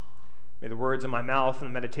May the words of my mouth and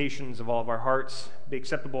the meditations of all of our hearts be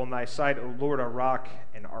acceptable in thy sight, O Lord, our rock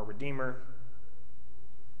and our Redeemer.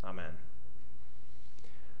 Amen.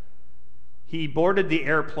 He boarded the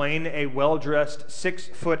airplane, a well-dressed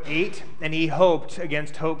 6'8", and he hoped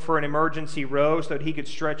against hope for an emergency row so that he could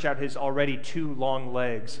stretch out his already too long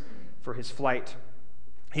legs for his flight.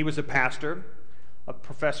 He was a pastor, a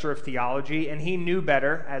professor of theology, and he knew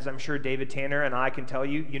better, as I'm sure David Tanner and I can tell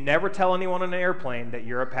you. You never tell anyone on an airplane that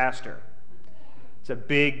you're a pastor. It's a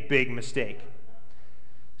big, big mistake.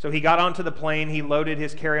 So he got onto the plane, he loaded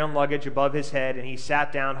his carry-on luggage above his head, and he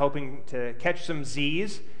sat down hoping to catch some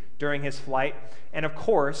Z's during his flight. And of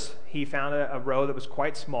course, he found a row that was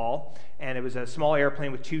quite small, and it was a small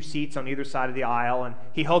airplane with 2 seats on either side of the aisle, and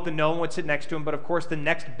he hoped that no one would sit next to him. But of course, the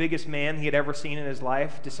next biggest man he had ever seen in his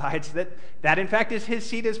life decides that in fact is his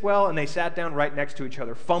seat as well, and they sat down right next to each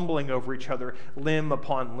other, fumbling over each other, limb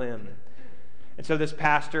upon limb. And so this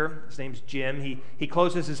pastor, his name's Jim, he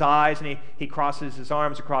closes his eyes and he crosses his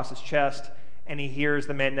arms across his chest, and he hears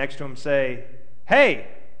the man next to him say, "Hey,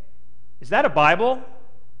 is that a Bible?"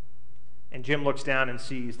 And Jim looks down and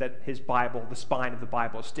sees that his Bible, the spine of the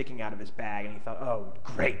Bible, is sticking out of his bag, and he thought, "Oh,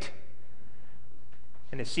 great."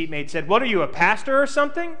 And his seatmate said, "What are you, a pastor or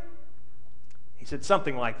something?" He said,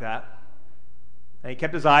 "Something like that." And he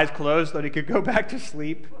kept his eyes closed so that he could go back to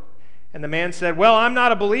sleep. And the man said, "Well, I'm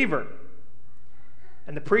not a believer."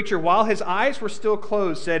 And the preacher, while his eyes were still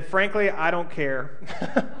closed, said, "Frankly, I don't care."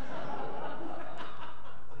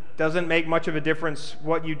 Doesn't make much of a difference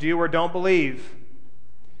what you do or don't believe.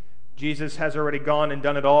 Jesus has already gone and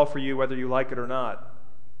done it all for you, whether you like it or not.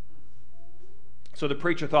 So the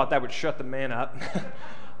preacher thought that would shut the man up,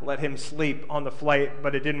 let him sleep on the flight,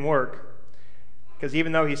 but it didn't work. Because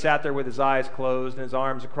even though he sat there with his eyes closed and his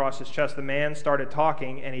arms across his chest, the man started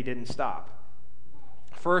talking and he didn't stop.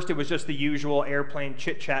 First, it was just the usual airplane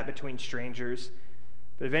chit-chat between strangers,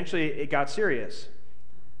 but eventually it got serious.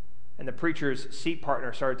 And the preacher's seat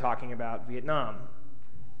partner started talking about Vietnam.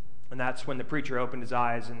 And that's when the preacher opened his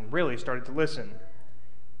eyes and really started to listen.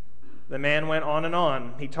 The man went on and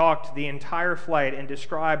on. He talked the entire flight and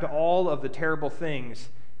described all of the terrible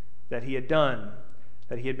things that he had done,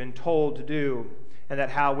 that he had been told to do, and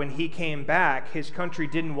that how when he came back, his country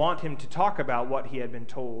didn't want him to talk about what he had been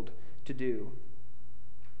told to do.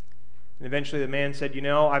 And eventually the man said, "You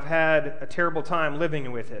know, I've had a terrible time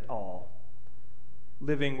living with it all,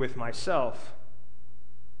 living with myself."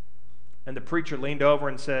 And the preacher leaned over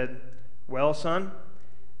and said, "Well, son,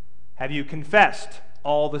 have you confessed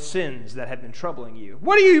all the sins that had been troubling you?"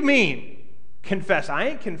 "What do you mean, confess?" "I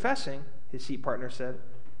ain't confessing," his seat partner said.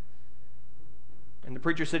 And the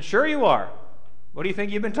preacher said, "Sure you are. What do you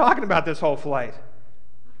think you've been talking about this whole flight?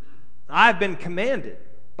 I've been commanded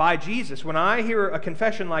by Jesus, when I hear a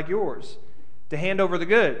confession like yours, to hand over the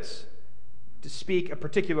goods, to speak a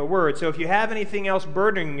particular word. So if you have anything else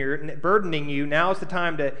burdening you, now's the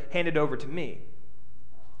time to hand it over to me."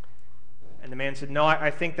 And the man said, "No, I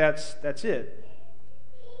think that's it."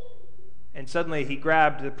 And suddenly he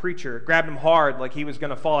grabbed the preacher, grabbed him hard like he was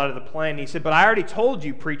going to fall out of the plane. He said, "But I already told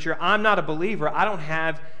you, preacher, I'm not a believer. I don't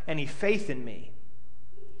have any faith in me."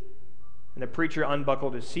 And the preacher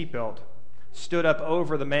unbuckled his seatbelt, stood up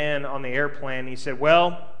over the man on the airplane. He said,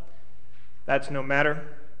 "Well, that's no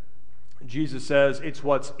matter. Jesus says it's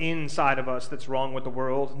what's inside of us that's wrong with the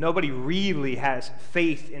world. Nobody really has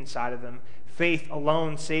faith inside of them. Faith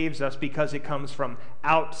alone saves us because it comes from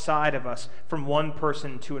outside of us, from one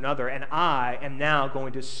person to another. And I am now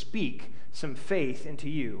going to speak some faith into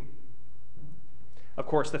you." Of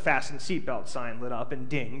course, the fasten seatbelt sign lit up and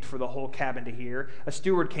dinged for the whole cabin to hear. A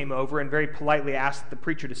steward came over and very politely asked the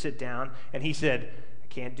preacher to sit down, and he said, "I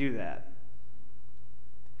can't do that."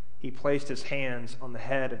 He placed his hands on the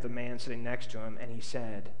head of the man sitting next to him, and he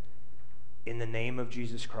said, "In the name of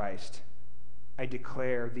Jesus Christ, I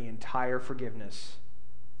declare the entire forgiveness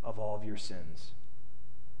of all of your sins."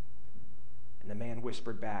 And the man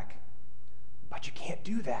whispered back, "But you can't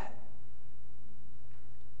do that."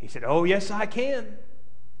 He said, "Oh, yes, I can,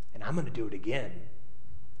 and I'm going to do it again."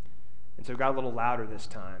 And so it got a little louder this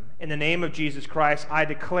time. "In the name of Jesus Christ, I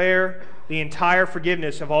declare the entire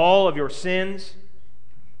forgiveness of all of your sins."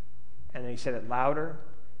 And then he said it louder.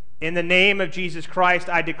 "In the name of Jesus Christ,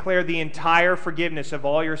 I declare the entire forgiveness of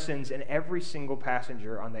all your sins." And every single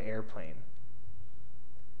passenger on the airplane,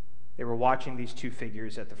 they were watching these two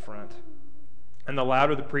figures at the front. And the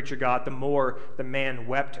louder the preacher got, the more the man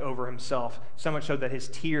wept over himself, so much so that his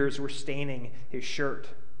tears were staining his shirt.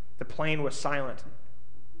 The plane was silent,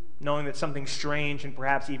 knowing that something strange and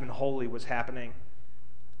perhaps even holy was happening.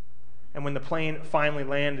 And when the plane finally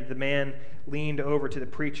landed, the man leaned over to the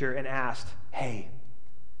preacher and asked, "Hey,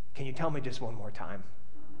 can you tell me just one more time?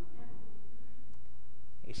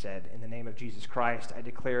 He said, in the name of Jesus Christ, I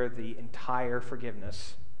declare the entire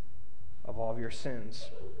forgiveness of all of your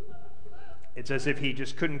sins. It's as if he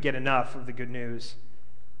just couldn't get enough of the good news.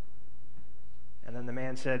 And then the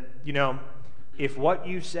man said, you know, if what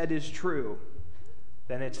you said is true,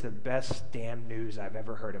 then it's the best damn news I've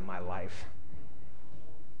ever heard in my life.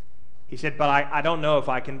 He said, but I don't know if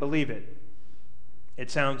I can believe it.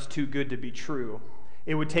 It sounds too good to be true.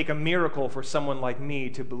 It would take a miracle for someone like me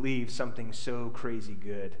to believe something so crazy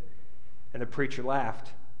good. And the preacher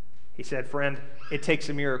laughed. He said, friend, it takes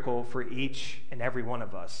a miracle for each and every one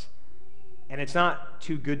of us. And it's not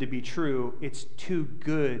too good to be true. It's too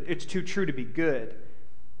good. It's too true to be good.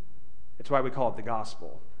 It's why we call it the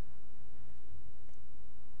gospel.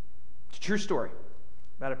 It's a true story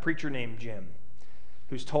about a preacher named Jim,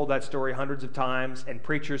 who's told that story hundreds of times, and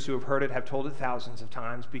preachers who have heard it have told it thousands of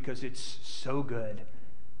times because it's so good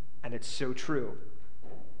and it's so true.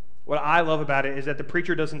 What I love about it is that the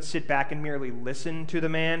preacher doesn't sit back and merely listen to the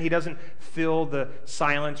man. He doesn't fill the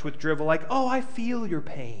silence with drivel like, oh, I feel your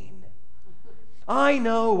pain. I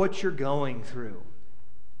know what you're going through.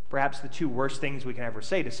 Perhaps the two worst things we can ever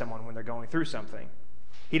say to someone when they're going through something.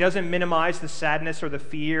 He doesn't minimize the sadness or the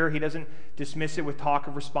fear. He doesn't dismiss it with talk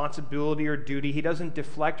of responsibility or duty. He doesn't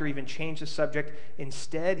deflect or even change the subject.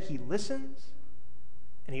 Instead, he listens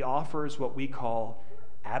and he offers what we call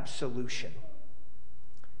absolution.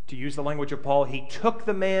 To use the language of Paul, he took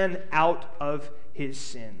the man out of his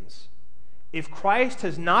sins. If Christ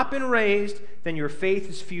has not been raised, then your faith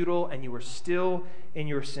is futile and you are still in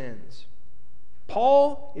your sins.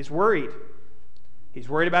 Paul is worried. He's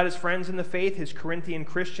worried about his friends in the faith, his Corinthian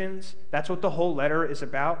Christians. That's what the whole letter is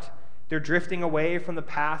about. They're drifting away from the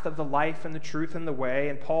path of the life and the truth and the way,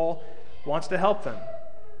 and Paul wants to help them.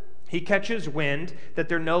 He catches wind that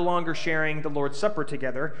they're no longer sharing the Lord's Supper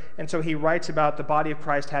together, and so he writes about the body of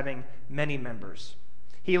Christ having many members.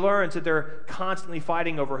 He learns that they're constantly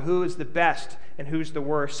fighting over who is the best and who's the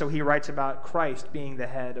worst, so he writes about Christ being the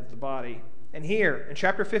head of the body. And here, in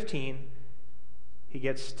chapter 15, he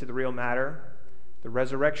gets to the real matter, the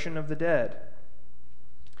resurrection of the dead.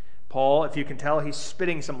 Paul, if you can tell, he's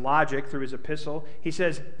spitting some logic through his epistle. He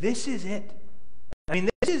says, this is it. I mean,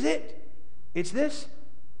 this is it. It's this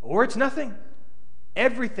or it's nothing.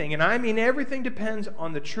 Everything, and I mean everything, depends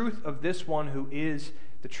on the truth of this one who is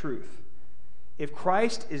the truth. If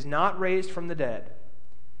Christ is not raised from the dead,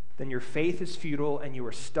 then your faith is futile and you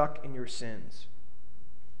are stuck in your sins.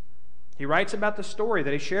 He writes about the story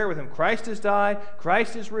that he shared with him. Christ has died,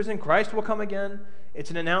 Christ is risen, Christ will come again. It's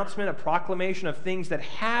an announcement, a proclamation of things that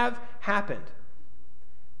have happened.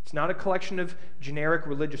 It's not a collection of generic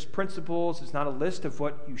religious principles. It's not a list of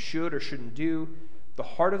what you should or shouldn't do. The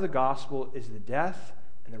heart of the gospel is the death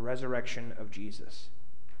and the resurrection of Jesus.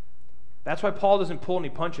 That's why Paul doesn't pull any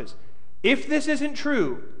punches. If this isn't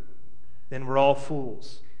true, then we're all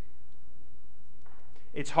fools.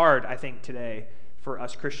 It's hard, I think, today for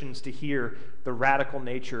us Christians to hear the radical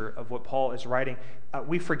nature of what Paul is writing.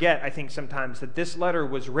 We forget, I think, sometimes that this letter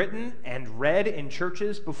was written and read in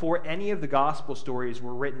churches before any of the gospel stories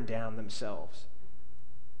were written down themselves.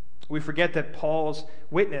 We forget that Paul's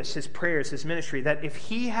witness, his prayers, his ministry, that if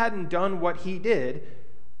he hadn't done what he did,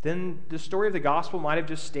 then the story of the gospel might have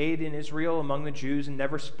just stayed in Israel among the Jews and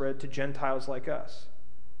never spread to Gentiles like us.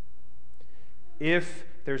 If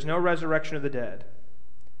there's no resurrection of the dead,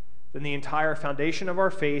 then the entire foundation of our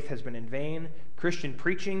faith has been in vain. Christian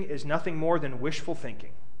preaching is nothing more than wishful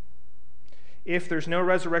thinking. If there's no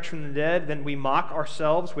resurrection from the dead, then we mock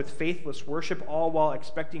ourselves with faithless worship, all while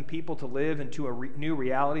expecting people to live into a new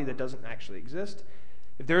reality that doesn't actually exist.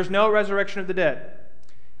 If there's no resurrection of the dead,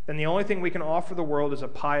 then the only thing we can offer the world is a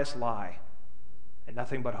pious lie and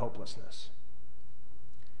nothing but hopelessness.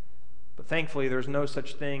 But thankfully, there's no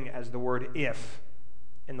such thing as the word if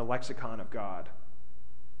in the lexicon of God.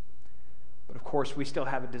 But of course, we still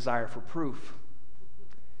have a desire for proof.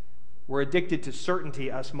 We're addicted to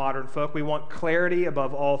certainty, us modern folk. We want clarity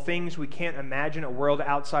above all things. We can't imagine a world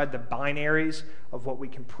outside the binaries of what we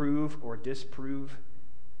can prove or disprove.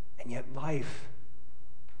 And yet life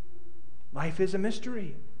is a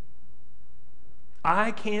mystery.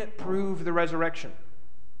 I can't prove the resurrection.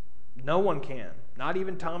 No one can, not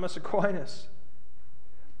even Thomas Aquinas.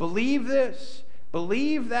 Believe this.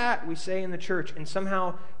 Believe that, we say in the church, and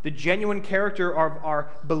somehow the genuine character of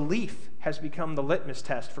our belief has become the litmus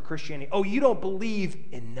test for Christianity. Oh, you don't believe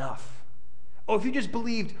enough. Oh, if you just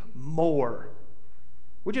believed more.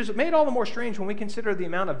 Which is made all the more strange when we consider the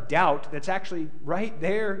amount of doubt that's actually right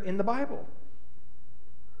there in the Bible.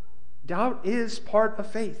 Doubt is part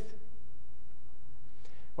of faith.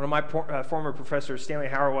 One of my former professors, Stanley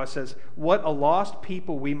Hauerwas, says, "What a lost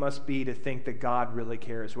people we must be to think that God really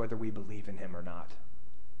cares whether we believe in him or not."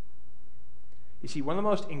 You see, one of the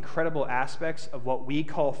most incredible aspects of what we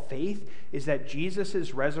call faith is that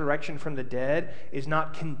Jesus' resurrection from the dead is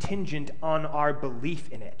not contingent on our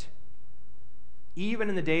belief in it. Even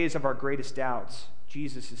in the days of our greatest doubts,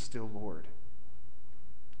 Jesus is still Lord.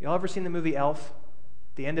 Y'all ever seen the movie Elf?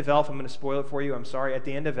 At the end of Elf, I'm going to spoil it for you, I'm sorry. At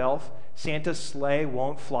the end of Elf, Santa's sleigh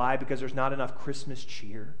won't fly because there's not enough Christmas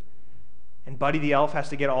cheer. And Buddy the Elf has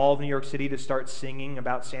to get all of New York City to start singing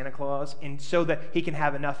about Santa Claus, and so that he can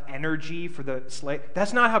have enough energy for the sleigh.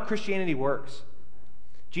 That's not how Christianity works.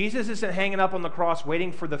 Jesus isn't hanging up on the cross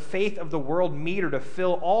waiting for the faith of the world meter to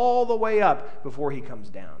fill all the way up before he comes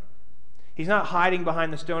down. He's not hiding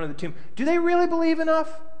behind the stone of the tomb. Do they really believe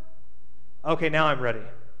enough? Okay, now I'm ready.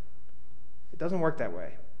 It doesn't work that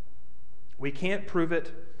way. We can't prove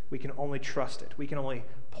it. We can only trust it. We can only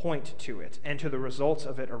point to it and to the results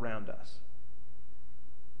of it around us.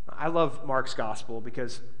 I love Mark's gospel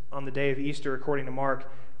because on the day of Easter, according to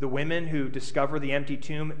Mark, the women who discover the empty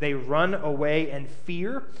tomb, they run away in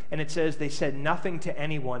fear, and it says they said nothing to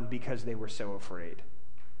anyone because they were so afraid.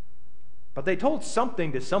 But they told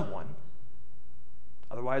something to someone.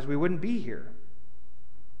 Otherwise, we wouldn't be here.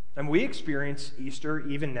 And we experience Easter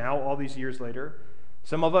even now, all these years later.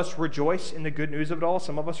 Some of us rejoice in the good news of it all.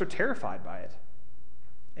 Some of us are terrified by it.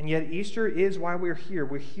 And yet Easter is why we're here.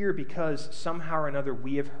 We're here because somehow or another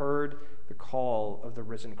we have heard the call of the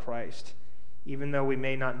risen Christ, even though we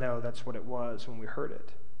may not know that's what it was when we heard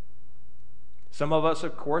it. Some of us,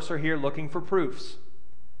 of course, are here looking for proofs.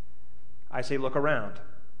 I say look around.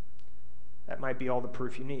 That might be all the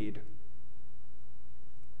proof you need.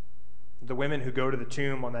 The women who go to the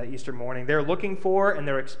tomb on that Easter morning, they're looking for and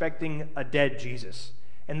they're expecting a dead Jesus.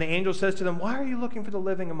 And the angel says to them, "Why are you looking for the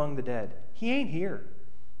living among the dead? He ain't here.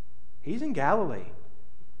 He's in Galilee.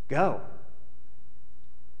 Go."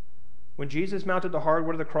 When Jesus mounted the hard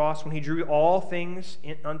wood of the cross, when he drew all things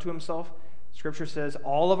unto himself, Scripture says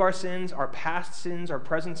all of our sins, our past sins, our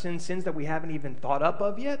present sins, sins that we haven't even thought up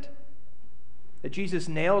of yet, that Jesus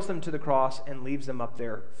nails them to the cross and leaves them up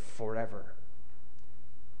there forever.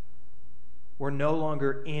 We're no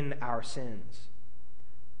longer in our sins.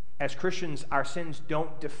 As Christians, our sins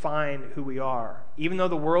don't define who we are. Even though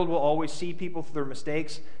the world will always see people through their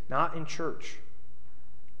mistakes, not in church.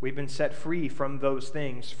 We've been set free from those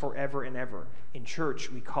things forever and ever. In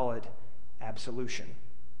church, we call it absolution.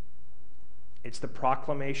 It's the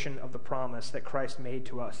proclamation of the promise that Christ made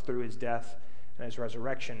to us through his death and his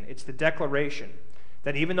resurrection. It's the declaration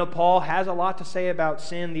that even though Paul has a lot to say about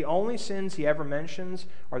sin, the only sins he ever mentions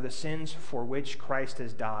are the sins for which Christ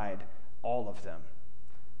has died, all of them.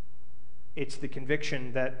 It's the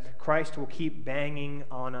conviction that Christ will keep banging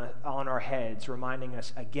on our heads, reminding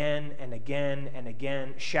us again and again and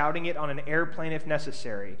again, shouting it on an airplane if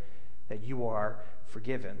necessary, that you are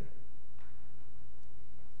forgiven.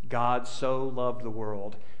 God so loved the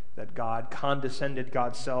world that God condescended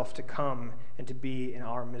God's self to come and to be in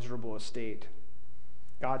our miserable estate.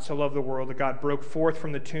 God so loved the world that God broke forth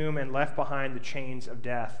from the tomb and left behind the chains of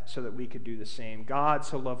death so that we could do the same. God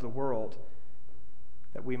so loved the world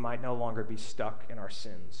that we might no longer be stuck in our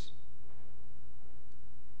sins.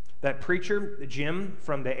 That preacher, Jim,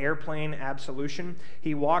 from the airplane absolution,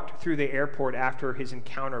 he walked through the airport after his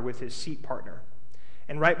encounter with his seat partner.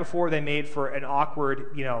 And right before they made for an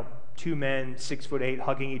awkward, 2 men, 6'8",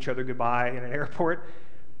 hugging each other goodbye in an airport,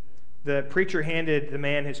 the preacher handed the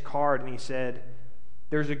man his card and he said,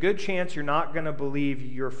 "There's a good chance you're not going to believe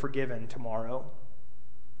you're forgiven tomorrow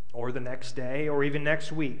or the next day or even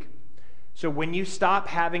next week. So when you stop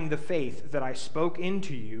having the faith that I spoke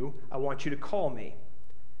into you, I want you to call me,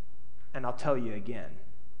 and I'll tell you again.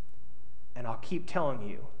 And I'll keep telling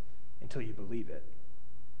you until you believe it."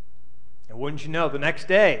 And wouldn't you know, the next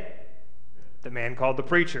day, the man called the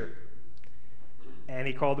preacher. And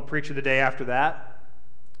he called the preacher the day after that.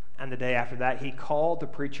 And the day after that, he called the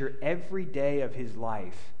preacher every day of his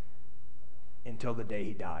life until the day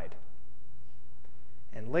he died.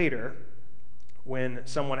 And later, when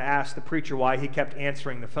someone asked the preacher why he kept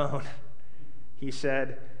answering the phone, he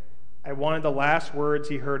said, "I wanted the last words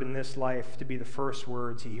he heard in this life to be the first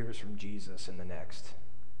words he hears from Jesus in the next."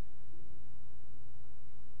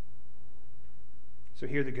 So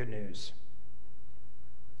hear the good news.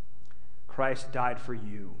 Christ died for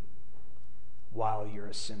you while you're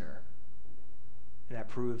a sinner. And that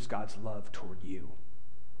proves God's love toward you.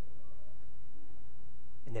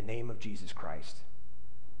 In the name of Jesus Christ,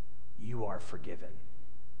 you are forgiven.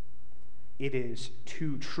 It is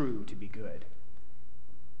too true to be good.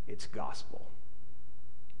 It's gospel.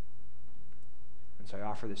 And so I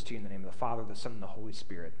offer this to you in the name of the Father, the Son, and the Holy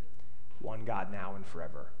Spirit, one God now and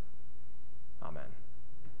forever.